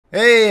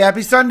Hey,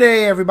 happy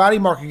Sunday, everybody.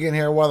 Mark again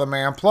here,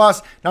 Weatherman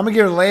Plus. Now I'm going to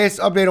give you the latest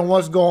update on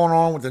what's going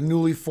on with the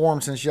newly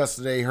formed since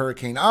yesterday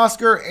Hurricane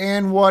Oscar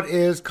and what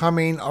is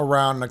coming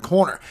around the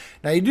corner.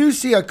 Now, you do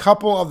see a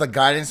couple of the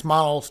guidance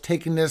models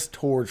taking this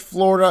towards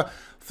Florida.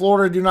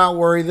 Florida, do not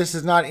worry. This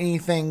is not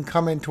anything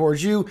coming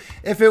towards you.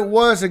 If it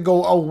was to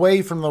go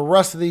away from the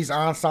rest of these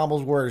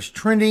ensembles where it's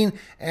trending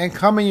and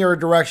coming your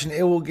direction,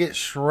 it will get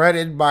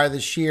shredded by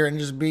the shear and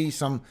just be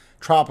some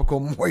tropical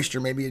moisture,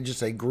 maybe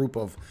just a group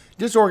of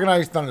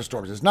disorganized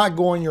thunderstorms. It's not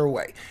going your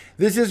way.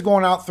 This is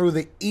going out through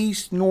the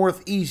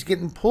east-northeast,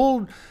 getting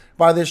pulled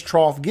by this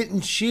trough,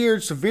 getting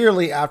sheared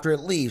severely after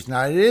it leaves.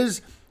 Now, it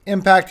is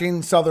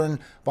impacting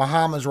southern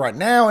Bahamas right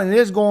now, and it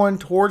is going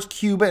towards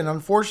Cuba, and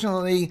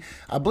unfortunately,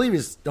 I believe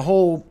it's the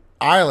whole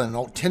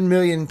island, 10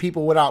 million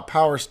people without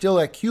power still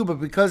at Cuba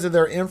because of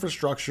their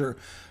infrastructure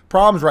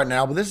problems right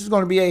now. But this is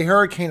going to be a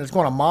hurricane that's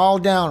going to mile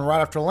down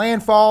right after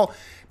landfall,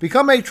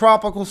 become a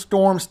tropical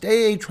storm,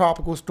 stay a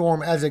tropical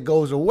storm as it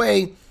goes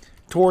away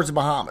towards the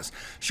Bahamas.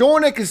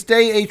 Showing it can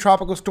stay a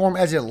tropical storm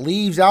as it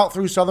leaves out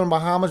through southern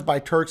Bahamas by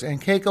Turks and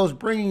Caicos,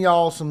 bringing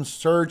y'all some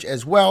surge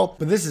as well.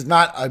 But this is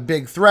not a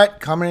big threat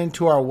coming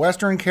into our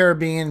Western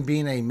Caribbean,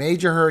 being a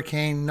major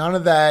hurricane. None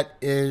of that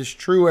is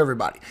true,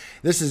 everybody.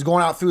 This is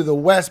going out through the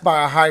west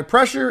by a high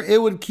pressure.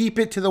 It would keep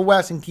it to the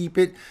west and keep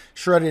it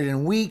shredded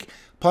and weak.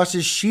 Plus,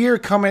 the shear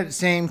coming at the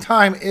same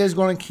time is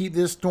going to keep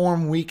this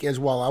storm weak as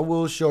well. I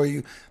will show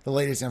you the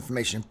latest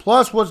information.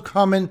 Plus, what's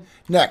coming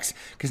next.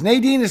 Because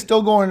Nadine is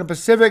still going in the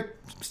Pacific,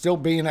 still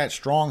being that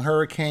strong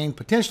hurricane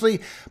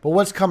potentially. But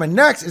what's coming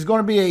next is going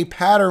to be a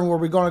pattern where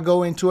we're going to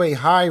go into a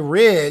high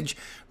ridge.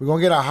 We're going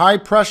to get a high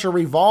pressure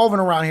revolving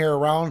around here,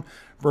 around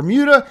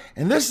Bermuda.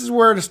 And this is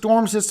where the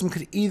storm system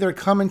could either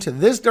come into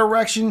this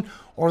direction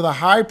or the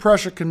high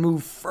pressure can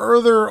move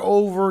further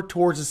over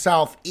towards the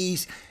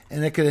southeast,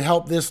 and it could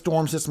help this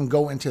storm system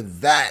go into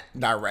that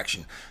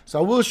direction. So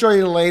I will show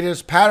you the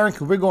latest pattern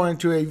because we're going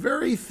into a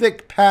very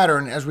thick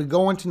pattern as we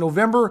go into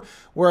November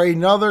where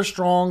another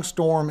strong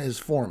storm is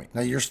forming.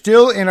 Now, you're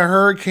still in a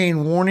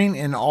hurricane warning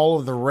in all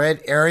of the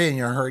red area in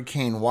your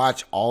hurricane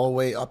watch all the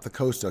way up the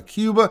coast of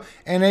Cuba,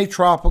 and a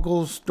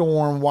tropical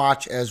storm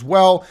watch as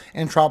well,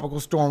 and tropical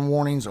storm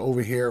warnings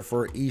over here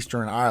for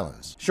eastern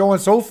islands. Showing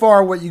so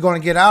far what you're going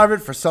to get out of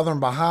it for southern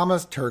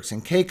Bahamas, Turks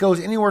and Caicos,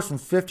 anywhere from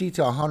 50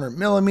 to 100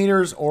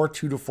 millimeters or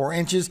 2 to 4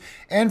 inches,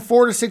 and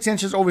 4 to 6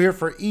 inches over here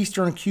for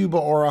eastern Cuba,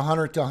 or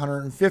 100 to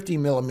 150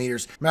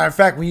 millimeters. Matter of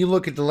fact, when you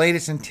look at the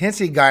latest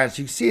intensity guidance,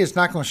 you can see it's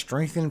not going to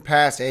strengthen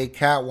past a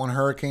Cat 1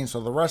 hurricane,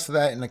 so the rest of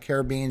that in the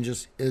Caribbean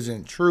just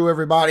isn't true,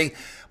 everybody.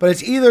 But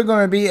it's either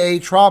going to be a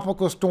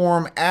tropical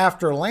storm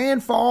after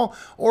landfall,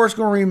 or it's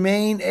going to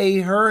remain a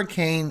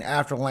hurricane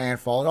after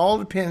landfall. It all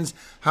depends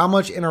how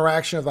much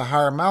interaction of the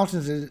higher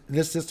mountains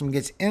this system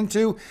gets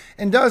into,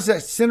 and does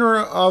that center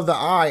of the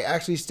eye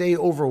actually stay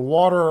over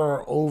water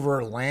or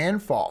over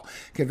landfall.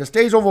 Okay, if it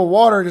stays over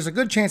water, there's a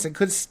good chance it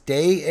could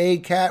stay a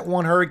Cat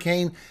 1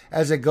 hurricane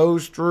as it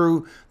goes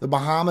through the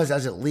Bahamas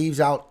as it leaves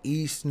out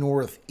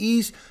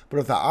east-northeast. But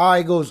if the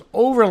eye goes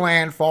over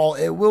landfall,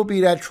 it will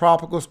be that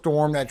tropical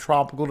storm, that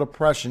tropical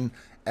depression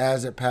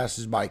as it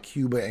passes by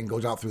Cuba and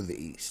goes out through the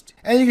east.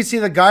 And you can see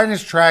the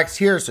guidance tracks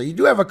here. So you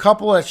do have a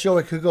couple that show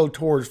it could go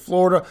towards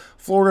Florida.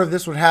 Florida, if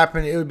this would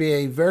happen, it would be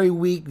a very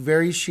weak,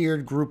 very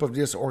sheared group of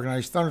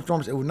disorganized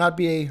thunderstorms. It would not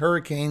be a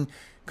hurricane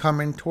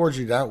coming towards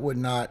you. That would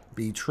not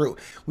be true.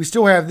 We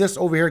still have this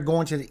over here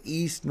going to the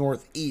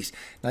east-northeast.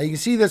 Now, you can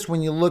see this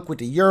when you look with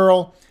the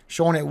Euro,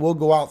 showing it will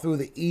go out through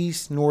the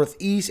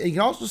east-northeast. And you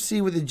can also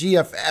see with the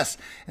GFS,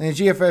 and the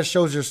GFS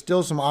shows there's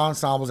still some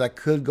ensembles that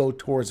could go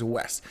towards the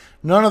west.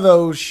 None of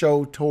those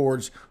show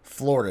towards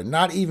Florida.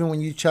 Not even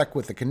when you check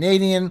with the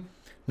Canadian,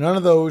 none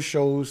of those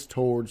shows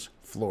towards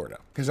Florida.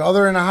 Because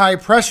other than a high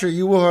pressure,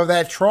 you will have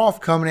that trough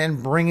coming in,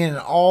 bringing in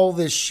all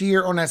this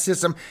shear on that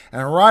system.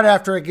 And right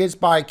after it gets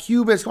by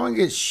Cuba, it's going to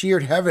get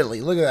sheared heavily.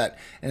 Look at that.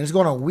 And it's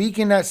going to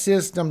weaken that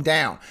system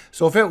down.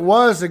 So if it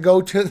was to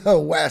go to the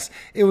west,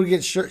 it would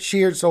get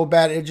sheared so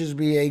bad, it'd just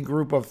be a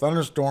group of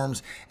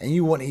thunderstorms and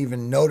you wouldn't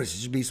even notice.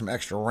 It'd just be some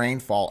extra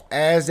rainfall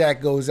as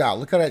that goes out.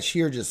 Look how that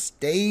shear just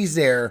stays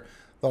there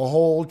the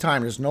whole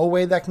time. There's no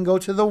way that can go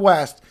to the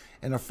west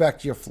and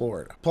affect your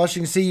Florida. Plus,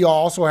 you can see you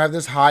also have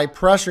this high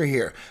pressure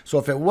here. So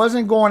if it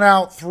wasn't going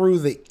out through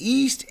the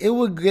east, it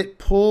would get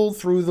pulled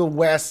through the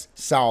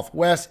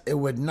west-southwest. It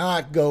would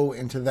not go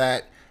into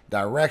that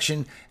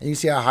direction. And you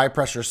see how high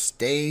pressure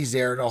stays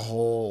there the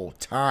whole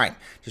time.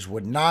 Just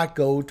would not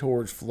go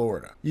towards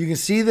Florida. You can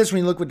see this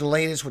when you look with the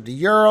latest with the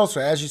Euro.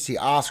 So as you see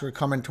Oscar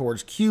coming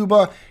towards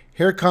Cuba,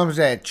 here comes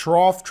that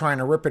trough trying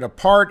to rip it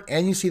apart,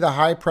 and you see the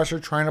high pressure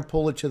trying to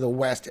pull it to the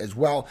west as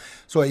well.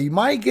 So you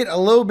might get a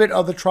little bit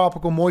of the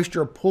tropical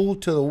moisture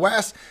pulled to the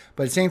west,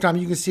 but at the same time,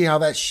 you can see how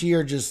that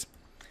shear just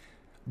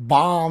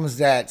bombs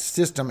that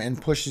system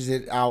and pushes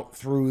it out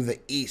through the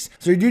east.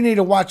 So you do need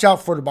to watch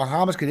out for the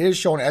Bahamas because it is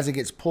showing as it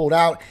gets pulled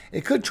out.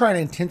 It could try to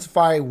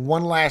intensify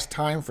one last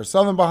time for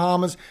southern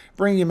Bahamas,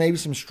 bringing you maybe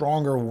some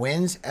stronger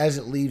winds as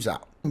it leaves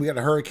out. We got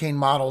the hurricane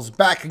models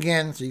back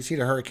again. So you see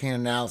the hurricane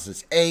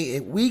analysis A,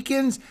 it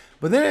weakens,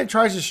 but then it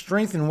tries to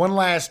strengthen one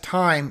last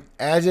time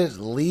as it's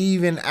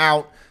leaving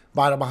out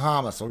by the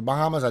Bahamas. So the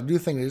Bahamas, I do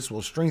think this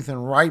will strengthen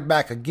right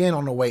back again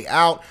on the way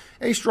out.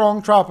 A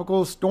strong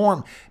tropical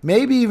storm,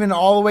 maybe even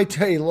all the way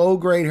to a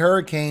low-grade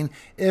hurricane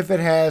if it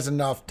has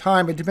enough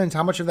time. It depends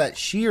how much of that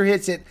shear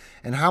hits it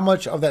and how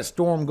much of that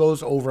storm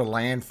goes over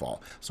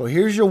landfall. So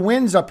here's your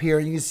winds up here.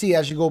 You can see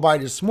as you go by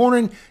this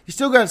morning, you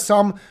still got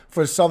some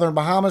for southern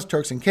Bahamas,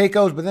 Turks and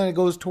Caicos, but then it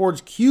goes towards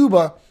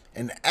Cuba.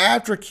 And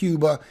after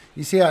Cuba,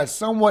 you see how it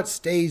somewhat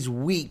stays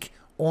weak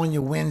on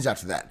your winds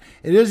after that.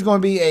 It is going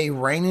to be a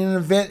raining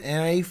event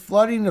and a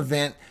flooding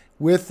event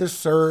with the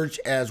surge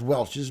as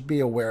well. Just be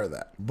aware of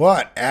that.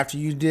 But after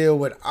you deal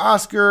with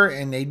Oscar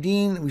and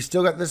Nadine, we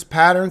still got this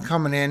pattern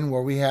coming in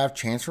where we have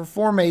chance for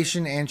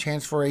formation and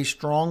chance for a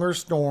stronger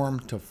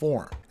storm to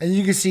form. And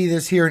you can see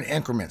this here in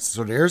increments.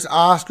 So there's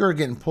Oscar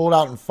getting pulled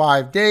out in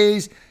 5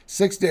 days,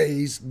 6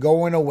 days,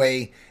 going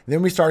away.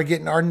 Then we start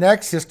getting our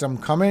next system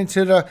coming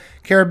into the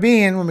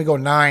Caribbean when we go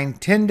 9,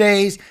 10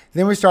 days.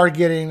 Then we start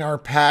getting our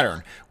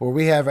pattern where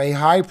we have a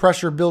high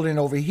pressure building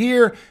over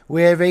here.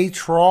 We have a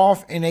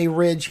trough and a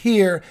ridge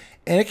here.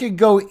 And it could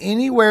go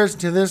anywhere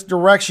to this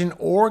direction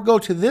or go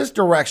to this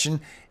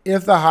direction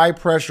if the high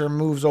pressure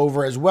moves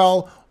over as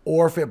well,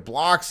 or if it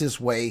blocks this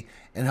way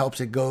and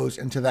helps it goes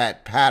into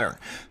that pattern.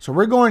 So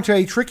we're going to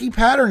a tricky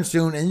pattern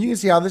soon, and you can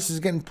see how this is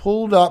getting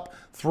pulled up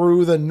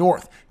through the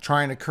north,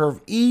 trying to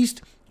curve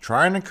east,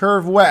 trying to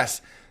curve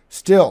west.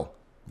 Still,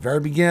 very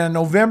beginning of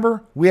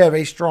November, we have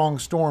a strong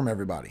storm,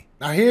 everybody.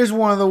 Now here's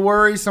one of the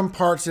worrisome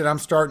parts that I'm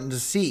starting to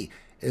see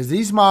is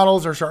these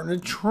models are starting to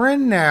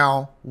trend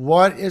now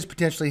what is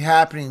potentially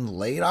happening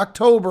late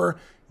October,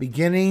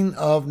 beginning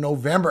of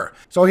November.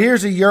 So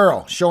here's a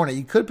Euro showing it.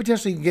 You could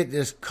potentially get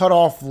this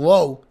cutoff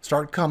low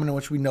start coming,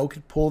 which we know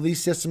could pull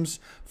these systems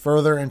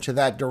further into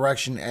that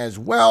direction as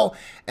well.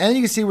 And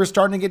you can see we're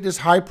starting to get this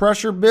high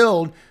pressure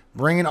build,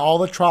 bringing all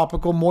the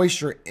tropical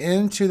moisture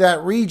into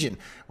that region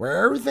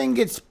where everything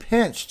gets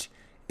pinched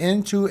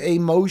into a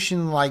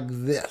motion like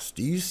this.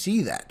 Do you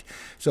see that?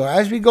 So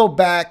as we go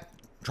back,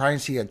 try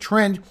and see a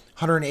trend,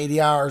 180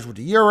 hours with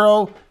the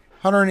Euro,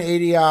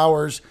 180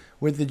 hours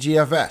with the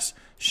GFS,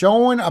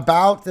 showing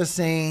about the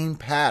same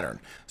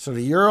pattern. So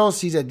the Euro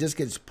sees that this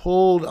gets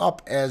pulled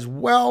up as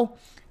well.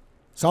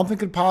 Something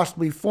could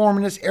possibly form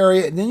in this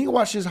area. And then you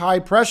watch this high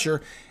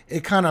pressure.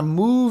 It kind of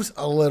moves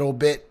a little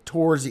bit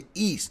towards the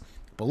east.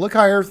 But look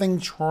how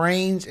everything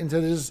trains into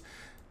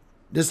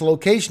this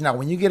location. Now,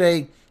 when you get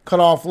a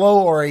cutoff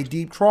low or a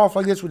deep trough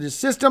like this with this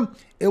system,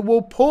 it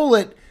will pull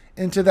it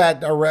into that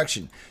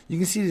direction. You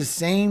can see the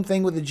same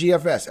thing with the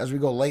GFS. As we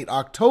go late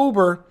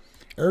October,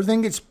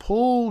 everything gets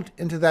pulled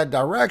into that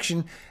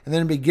direction, and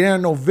then beginning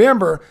of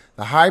November,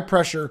 the high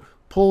pressure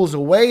pulls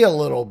away a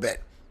little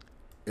bit.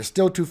 It's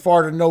still too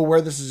far to know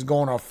where this is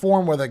going to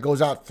form, whether it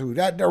goes out through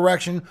that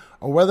direction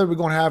or whether we're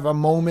going to have a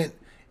moment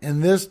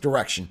in this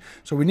direction.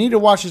 So we need to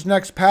watch this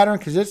next pattern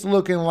because it's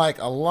looking like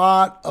a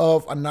lot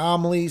of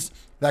anomalies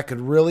that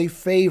could really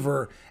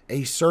favor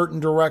a certain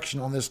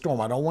direction on this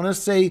storm. I don't want to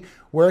say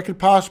where it could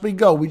possibly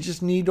go. We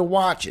just need to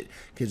watch it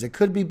because it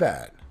could be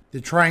bad. To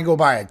try and go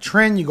by a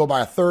trend, you go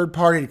by a third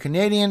party to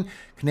Canadian.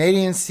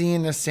 Canadians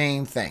seeing the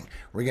same thing.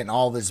 We're getting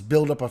all this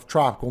buildup of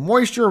tropical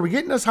moisture. We're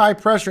getting this high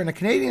pressure, and the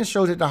Canadian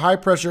shows that the high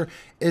pressure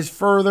is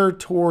further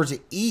towards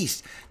the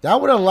east.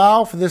 That would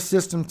allow for this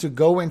system to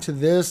go into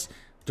this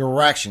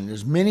direction.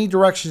 There's many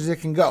directions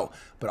it can go,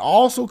 but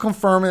also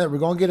confirming that we're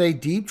going to get a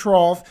deep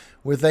trough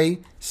with a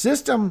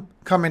system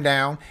coming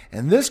down,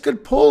 and this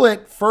could pull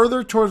it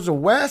further towards the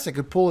west. It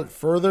could pull it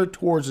further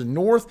towards the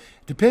north.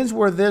 Depends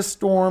where this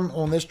storm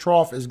on this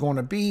trough is going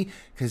to be,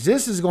 because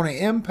this is going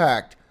to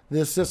impact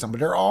this system, but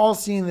they're all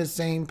seeing the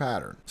same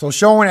pattern. So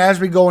showing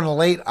as we go into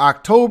late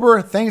October,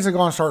 things are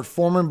going to start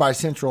forming by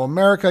Central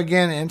America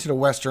again into the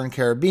Western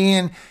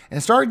Caribbean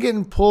and start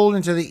getting pulled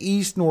into the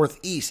east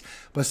northeast.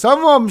 But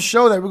some of them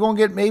show that we're going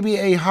to get maybe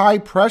a high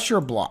pressure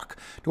block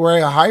to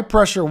where a high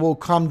pressure will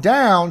come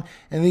down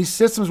and these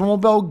systems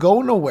won't be able to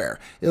go nowhere.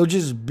 It'll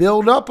just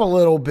build up a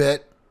little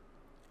bit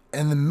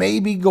and then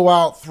maybe go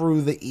out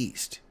through the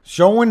east.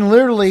 Showing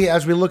literally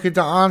as we look at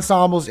the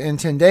ensembles in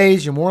 10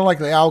 days, your more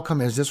likely outcome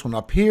is this one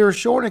up here,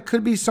 showing it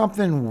could be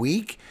something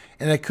weak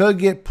and it could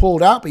get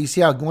pulled out. But you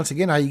see how, once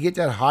again, how you get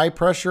that high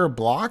pressure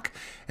block,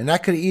 and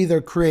that could either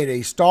create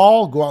a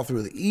stall, go out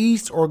through the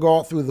east, or go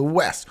out through the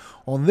west.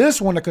 On this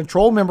one, the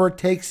control member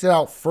takes it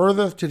out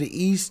further to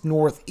the east,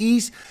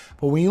 northeast.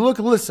 But when you look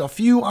at this, a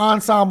few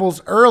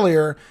ensembles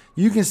earlier,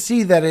 you can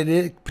see that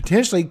it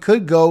potentially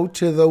could go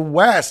to the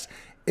west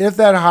if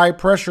that high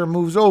pressure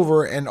moves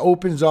over and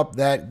opens up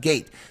that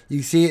gate.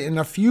 You see it in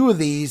a few of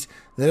these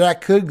that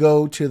could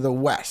go to the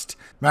west.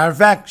 Matter of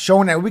fact,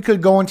 showing that we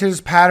could go into this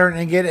pattern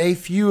and get a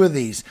few of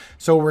these.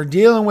 So we're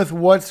dealing with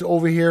what's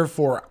over here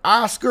for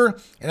Oscar.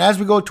 And as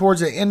we go towards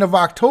the end of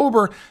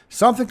October,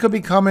 something could be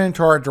coming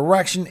into our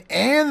direction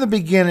and the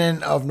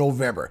beginning of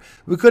November.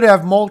 We could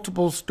have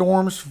multiple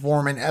storms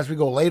forming as we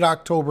go late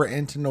October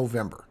into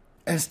November.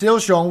 And still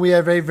showing we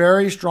have a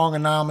very strong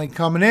anomaly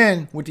coming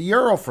in with the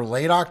euro for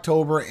late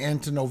October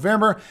into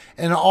November.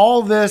 And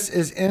all this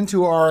is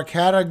into our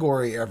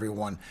category,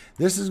 everyone.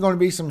 This is going to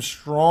be some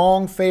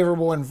strong,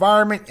 favorable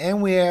environment.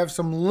 And we have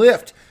some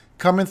lift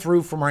coming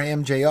through from our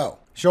MJO,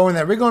 showing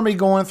that we're going to be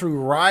going through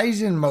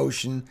rising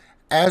motion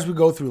as we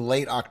go through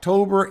late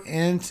October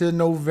into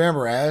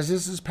November. As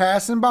this is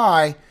passing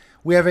by,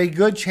 we have a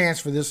good chance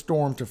for this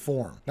storm to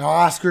form. Now,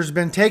 Oscar's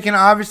been taken,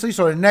 obviously,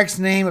 so the next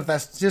name, if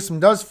that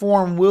system does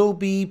form, will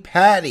be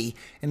Patty.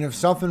 And if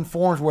something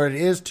forms where it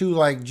is too,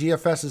 like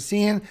GFS is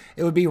seeing,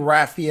 it would be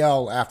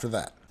Raphael after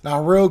that. Now,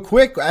 real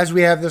quick, as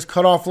we have this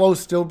cutoff low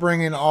still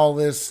bringing all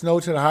this snow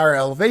to the higher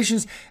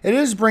elevations, it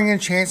is bringing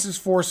chances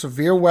for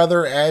severe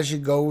weather as you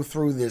go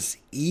through this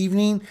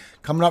evening.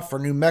 Coming up for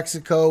New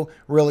Mexico,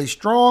 really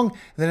strong.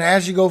 Then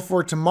as you go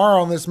for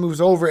tomorrow, and this moves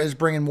over, is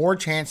bringing more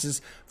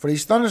chances for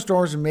these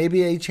thunderstorms and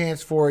maybe a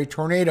chance for a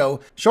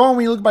tornado. Showing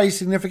when you look by these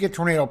significant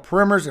tornado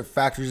perimeters, it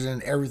factors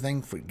in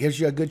everything. It gives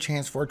you a good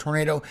chance for a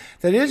tornado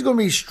that is going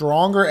to be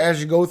stronger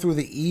as you go through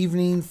the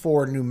evening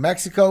for New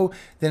Mexico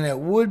than it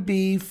would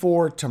be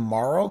for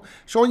tomorrow.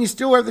 Showing you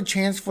still have the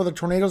chance for the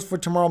tornadoes for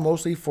tomorrow,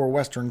 mostly for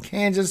western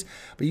Kansas.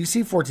 But you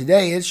see for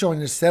today, it's showing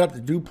the setup,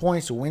 the dew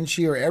points, the wind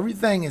shear,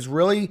 everything is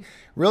really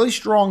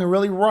strong and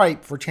really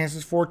ripe for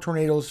chances for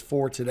tornadoes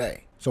for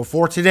today. So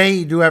for today,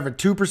 you do have a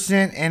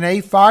 2% and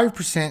a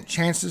 5%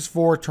 chances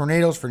for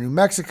tornadoes for New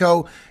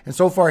Mexico. And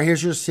so far,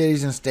 here's your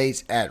cities and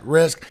states at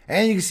risk.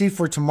 And you can see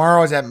for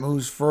tomorrow, as that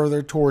moves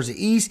further towards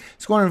the east,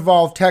 it's going to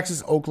involve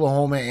Texas,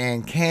 Oklahoma,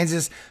 and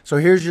Kansas. So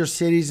here's your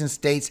cities and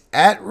states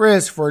at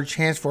risk for a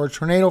chance for a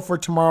tornado for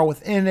tomorrow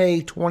within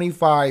a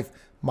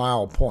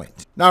 25-mile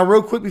point. Now,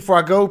 real quick before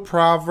I go,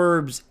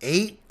 Proverbs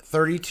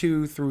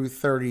 8:32 through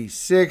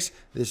 36.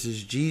 This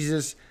is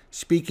Jesus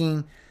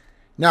speaking.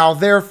 Now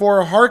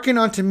therefore hearken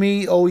unto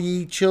me, O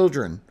ye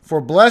children, for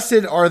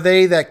blessed are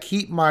they that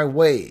keep my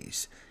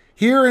ways.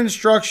 Hear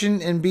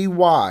instruction and be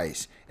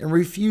wise, and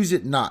refuse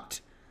it not.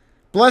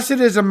 Blessed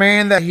is a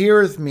man that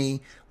heareth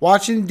me,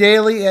 watching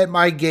daily at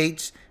my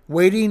gates,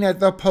 waiting at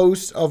the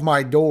posts of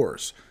my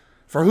doors.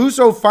 For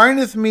whoso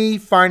findeth me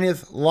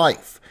findeth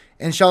life,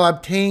 and shall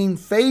obtain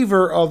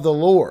favor of the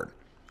Lord.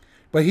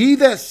 But he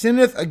that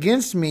sinneth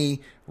against me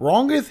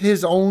wrongeth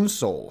his own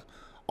soul.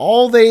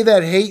 All they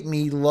that hate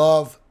me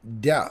love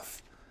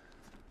death.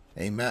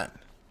 Amen.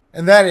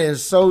 And that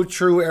is so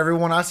true,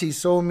 everyone. I see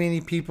so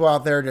many people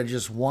out there that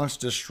just wants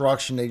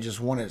destruction. They just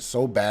want it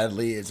so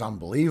badly. It's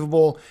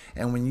unbelievable.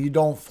 And when you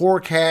don't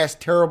forecast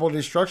terrible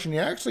destruction, they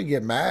actually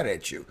get mad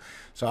at you.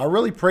 So I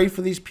really pray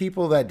for these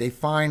people that they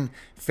find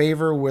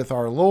favor with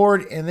our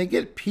Lord and they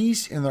get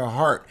peace in their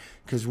heart.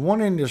 Because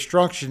wanting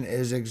destruction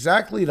is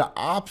exactly the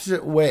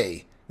opposite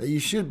way that you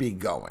should be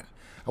going.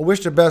 I wish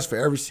the best for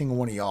every single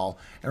one of y'all.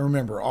 And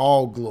remember,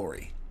 all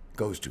glory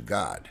goes to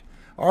God,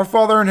 our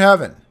Father in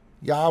heaven,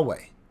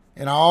 Yahweh.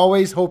 And I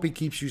always hope he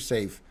keeps you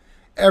safe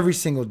every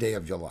single day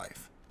of your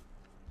life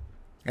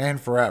and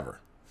forever.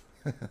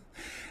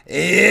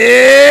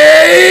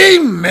 Amen.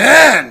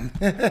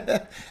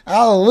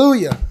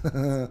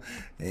 Hallelujah.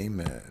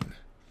 Amen.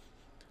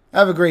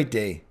 Have a great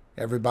day,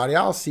 everybody.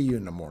 I'll see you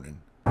in the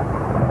morning.